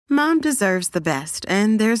Mom deserves the best,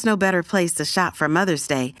 and there's no better place to shop for Mother's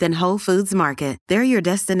Day than Whole Foods Market. They're your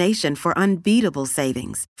destination for unbeatable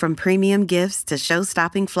savings, from premium gifts to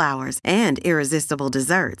show-stopping flowers and irresistible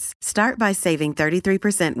desserts. Start by saving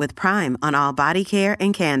 33% with Prime on all body care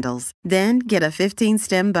and candles. Then get a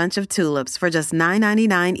 15-stem bunch of tulips for just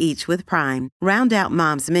 $9.99 each with Prime. Round out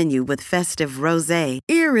Mom's menu with festive rosé,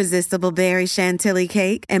 irresistible berry chantilly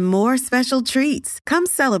cake, and more special treats. Come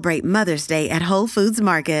celebrate Mother's Day at Whole Foods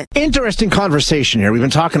Market. Interesting conversation here. We've been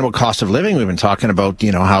talking about cost of living. We've been talking about,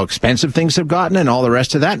 how expensive things have gotten and all the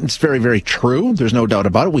rest of that. And it's very, very true. There's no doubt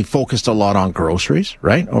about it. We focused a lot on groceries,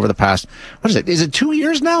 right? Over the past, what is it? Is it 2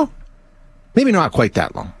 years now? Maybe not quite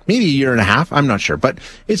that long. Maybe a year and a half. I'm not sure. But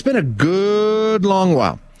it's been a good long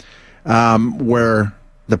while where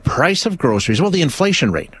the price of groceries, the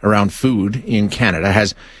inflation rate around food in Canada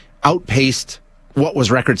has outpaced what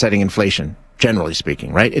was record-setting inflation, generally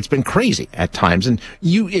speaking, right? It's been crazy at times. And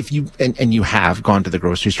you have gone to the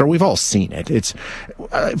grocery store, we've all seen it. It's,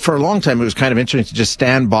 for a long time, it was kind of interesting to just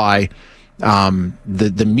stand by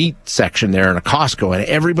the meat section there in a Costco, and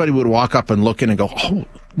everybody would walk up and look in and go,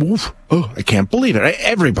 I can't believe it.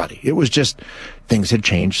 Everybody. It was just, things had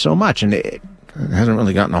changed so much, and it hasn't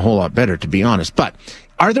really gotten a whole lot better, to be honest. But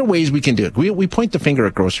are there ways we can do it? We point the finger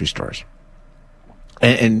at grocery stores.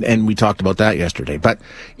 And we talked about that yesterday. But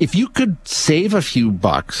if you could save a few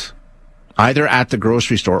bucks, either at the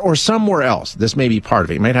grocery store or somewhere else, this may be part of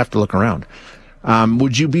it. You might have to look around.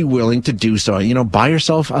 Would you be willing to do so? Buy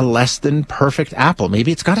yourself a less than perfect apple.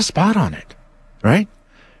 Maybe it's got a spot on it, right?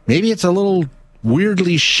 Maybe it's a little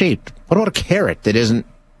weirdly shaped. What about a carrot that doesn't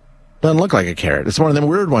look like a carrot? It's one of them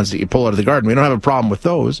weird ones that you pull out of the garden. We don't have a problem with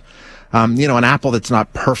those. An apple that's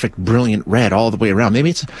not perfect, brilliant red all the way around. Maybe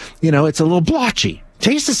it's, it's a little blotchy.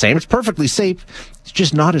 Tastes the same. It's perfectly safe. It's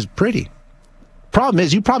just not as pretty. Problem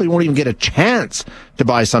is, you probably won't even get a chance to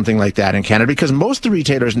buy something like that in Canada because most of the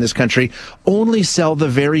retailers in this country only sell the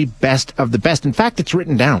very best of the best. In fact, it's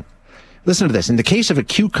written down. Listen to this. In the case of a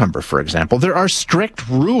cucumber, for example, there are strict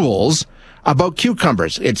rules about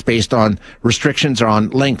cucumbers. It's based on restrictions on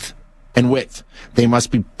length and width. They must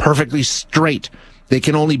be perfectly straight. They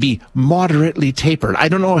can only be moderately tapered. I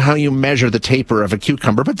don't know how you measure the taper of a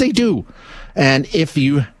cucumber, but they do. And if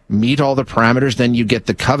you meet all the parameters, then you get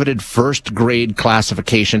the coveted first grade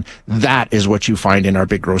classification. That is what you find in our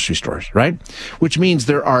big grocery stores, right? Which means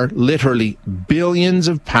there are literally billions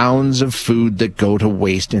of pounds of food that go to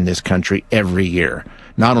waste in this country every year.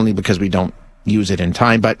 Not only because we don't use it in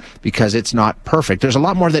time, but because it's not perfect. There's a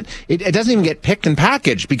lot more that it doesn't even get picked and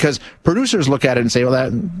packaged because producers look at it and say,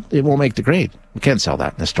 that it won't make the grade. We can't sell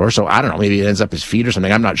that in the store. So I don't know, maybe it ends up as feed or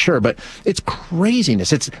something. I'm not sure, but it's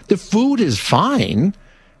craziness. The food is fine.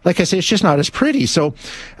 Like I say, it's just not as pretty. So,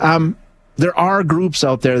 there are groups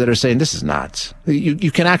out there that are saying this is nuts.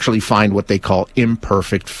 You can actually find what they call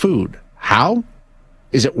imperfect food. How?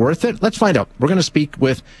 Is it worth it? Let's find out. We're going to speak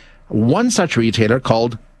with one such retailer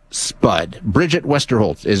called Spud. Bridget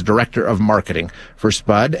Westerholt is Director of Marketing for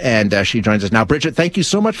Spud, and she joins us now. Bridget, thank you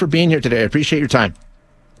so much for being here today. I appreciate your time.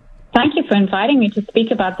 Thank you for inviting me to speak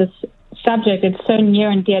about this subject. It's so near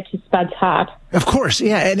and dear to Spud's heart. Of course,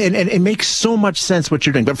 yeah, and it makes so much sense what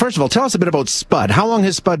you're doing. But first of all, tell us a bit about Spud. How long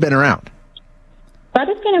has Spud been around? Spud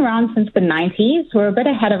has been around since the 90s. We're a bit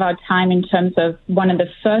ahead of our time in terms of one of the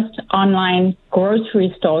first online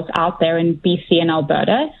grocery stores out there in BC and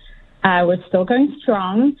Alberta. We're still going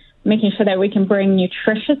strong, making sure that we can bring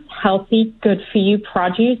nutritious, healthy, good-for-you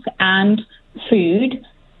produce and food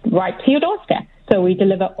right to your doorstep. So we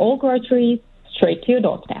deliver all groceries straight to your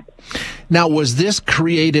doorstep. Now, was this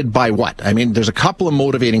created by what? I mean, there's a couple of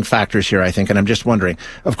motivating factors here, I think, and I'm just wondering.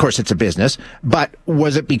 Of course, it's a business, but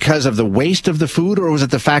was it because of the waste of the food, or was it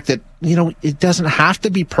the fact that, it doesn't have to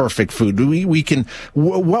be perfect food?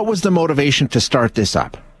 What was the motivation to start this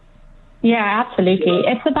up? Yeah, absolutely.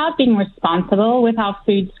 It's about being responsible with our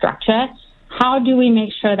food structure. How do we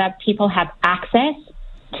make sure that people have access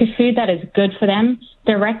to food that is good for them,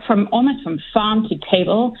 direct almost from farm to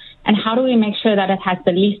table? And how do we make sure that it has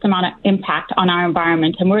the least amount of impact on our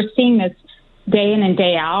environment? And we're seeing this day in and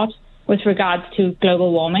day out with regards to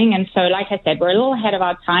global warming. And so, like I said, we're a little ahead of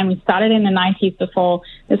our time. We started in the 90s before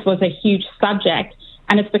this was a huge subject,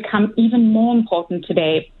 and it's become even more important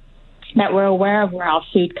today that we're aware of where our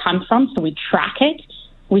food comes from. So we track it.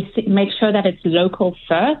 We make sure that it's local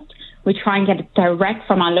first. We try and get it direct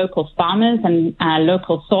from our local farmers and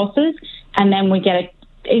local sources, and then we get it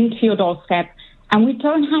into your doorstep. And we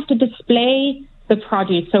don't have to display the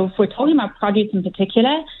produce. So if we're talking about produce in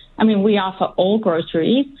particular, we offer all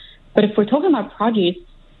groceries, but if we're talking about produce,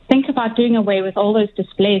 think about doing away with all those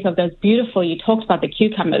displays of those beautiful, you talked about the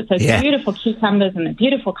cucumbers, those beautiful cucumbers and the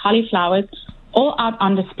beautiful cauliflowers, all out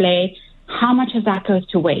on display. How much of that goes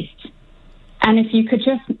to waste? And if you could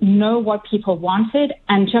just know what people wanted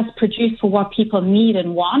and just produce for what people need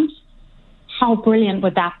and want, how brilliant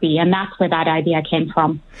would that be? And that's where that idea came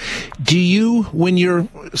from. Do you, when you're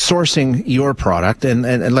sourcing your product, and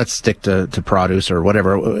let's stick to produce or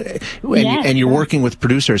whatever, and you're working with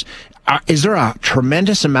producers, is there a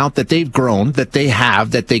tremendous amount that they've grown, that they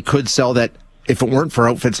have, that they could sell, that if it weren't for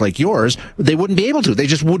outfits like yours, they wouldn't be able to? They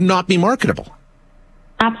just would not be marketable.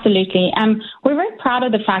 Absolutely. We're very proud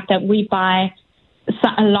of the fact that we buy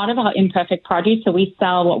a lot of our imperfect produce. So we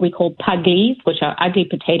sell what we call puglies, which are ugly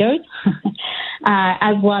potatoes,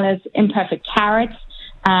 as well as imperfect carrots,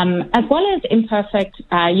 as well as imperfect,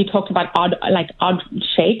 you talked about odd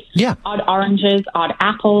shapes, odd oranges, odd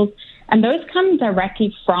apples. And those come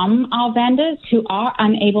directly from our vendors who are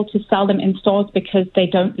unable to sell them in stores because they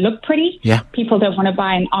don't look pretty. Yeah. People don't want to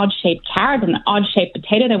buy an odd-shaped carrot and an odd-shaped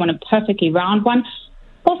potato. They want a perfectly round one.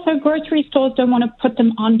 Also, grocery stores don't want to put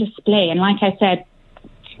them on display. And like I said,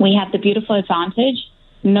 we have the beautiful advantage,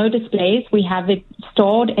 no displays. We have it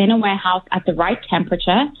stored in a warehouse at the right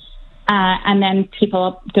temperature, and then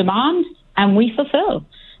people demand and we fulfill.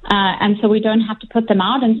 And so we don't have to put them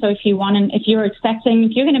out. And so if you're going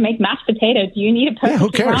to make mashed potatoes, you need a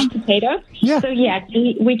perfectly round potato. Yeah. So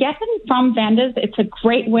we get them from vendors. It's a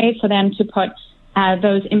great way for them to put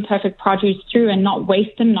those imperfect produce through and not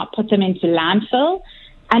waste them, not put them into landfill.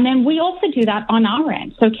 And then we also do that on our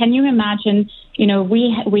end. So can you imagine,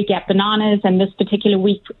 we get bananas, and this particular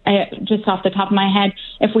week, just off the top of my head,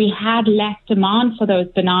 if we had less demand for those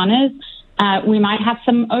bananas, we might have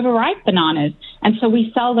some overripe bananas. And so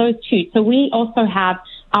we sell those too. So we also have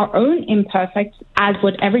our own imperfect, as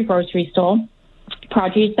would every grocery store,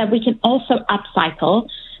 produce that we can also upcycle.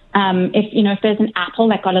 If there's an apple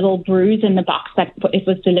that got a little bruise in the box that it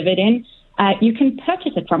was delivered in, you can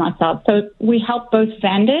purchase it from ourselves. So we help both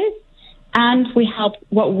vendors and we help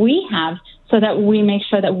what we have so that we make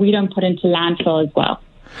sure that we don't put into landfill as well.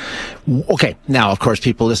 Okay. Now, of course,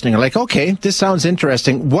 people listening are like, okay, this sounds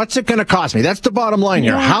interesting. What's it going to cost me? That's the bottom line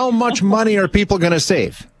here. How much money are people going to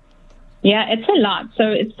save? Yeah, it's a lot. So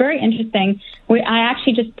it's very interesting. I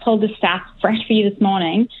actually just pulled the stats fresh for you this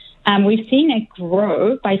morning. We've seen it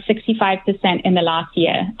grow by 65% in the last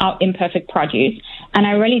year, our imperfect produce. And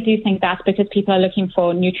I really do think that's because people are looking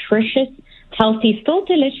for nutritious, healthy, still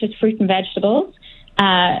delicious fruit and vegetables,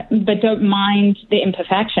 but don't mind the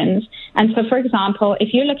imperfections. And so, for example,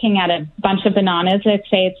 if you're looking at a bunch of bananas, let's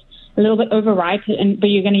say it's a little bit overripe, but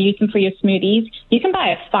you're going to use them for your smoothies, you can buy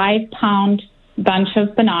a 5-pound bunch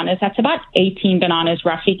of bananas. That's about 18 bananas,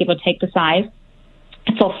 roughly, give or take the size,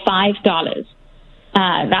 for $5.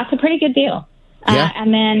 That's a pretty good deal.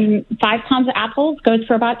 And then 5 pounds of apples goes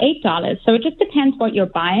for about $8. So it just depends what you're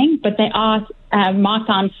buying, but they are marked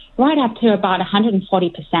down right up to about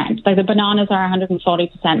 140%. Like the bananas are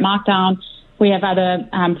 140% marked down. We have other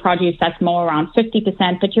produce that's more around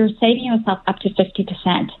 50%, but you're saving yourself up to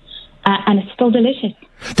 50%. And it's still delicious.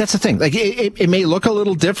 That's the thing. Like it may look a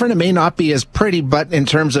little different. It may not be as pretty, but in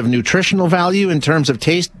terms of nutritional value, in terms of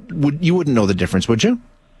taste, you wouldn't know the difference, would you?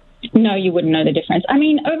 No, you wouldn't know the difference. I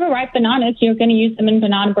mean, overripe bananas, you're going to use them in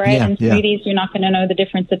banana bread and smoothies. You're not going to know the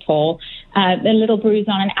difference at all. The little bruise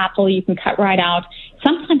on an apple, you can cut right out.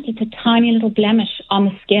 Sometimes it's a tiny little blemish on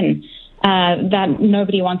the skin that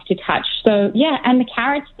nobody wants to touch. So, and the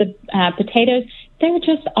carrots, the potatoes, they were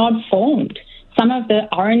just odd formed. Some of the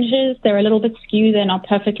oranges, they're a little bit skewed. They're not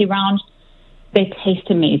perfectly round. They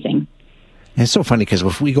taste amazing. It's so funny because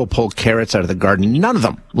if we go pull carrots out of the garden, none of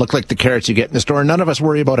them look like the carrots you get in the store. None of us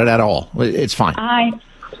worry about it at all. It's fine. I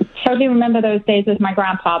totally remember those days with my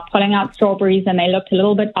grandpa pulling out strawberries, and they looked a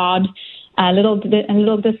little bit odd, a little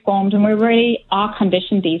disformed. And we really are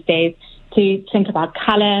conditioned these days to think about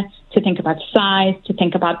color, to think about size, to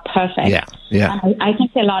think about perfect. Yeah. And I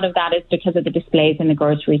think a lot of that is because of the displays in the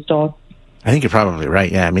grocery store. I think you're probably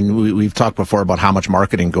right. Yeah. I mean, we've talked before about how much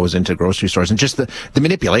marketing goes into grocery stores and just the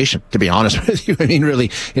manipulation, to be honest with you. I mean, really,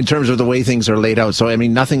 in terms of the way things are laid out. So, I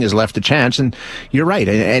mean, nothing is left to chance. And you're right.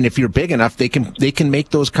 And if you're big enough, they can make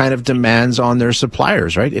those kind of demands on their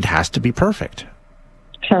suppliers, right? It has to be perfect.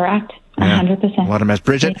 Correct. 100%. A lot of mess.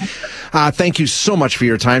 Bridget, thank you so much for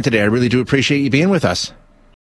your time today. I really do appreciate you being with us.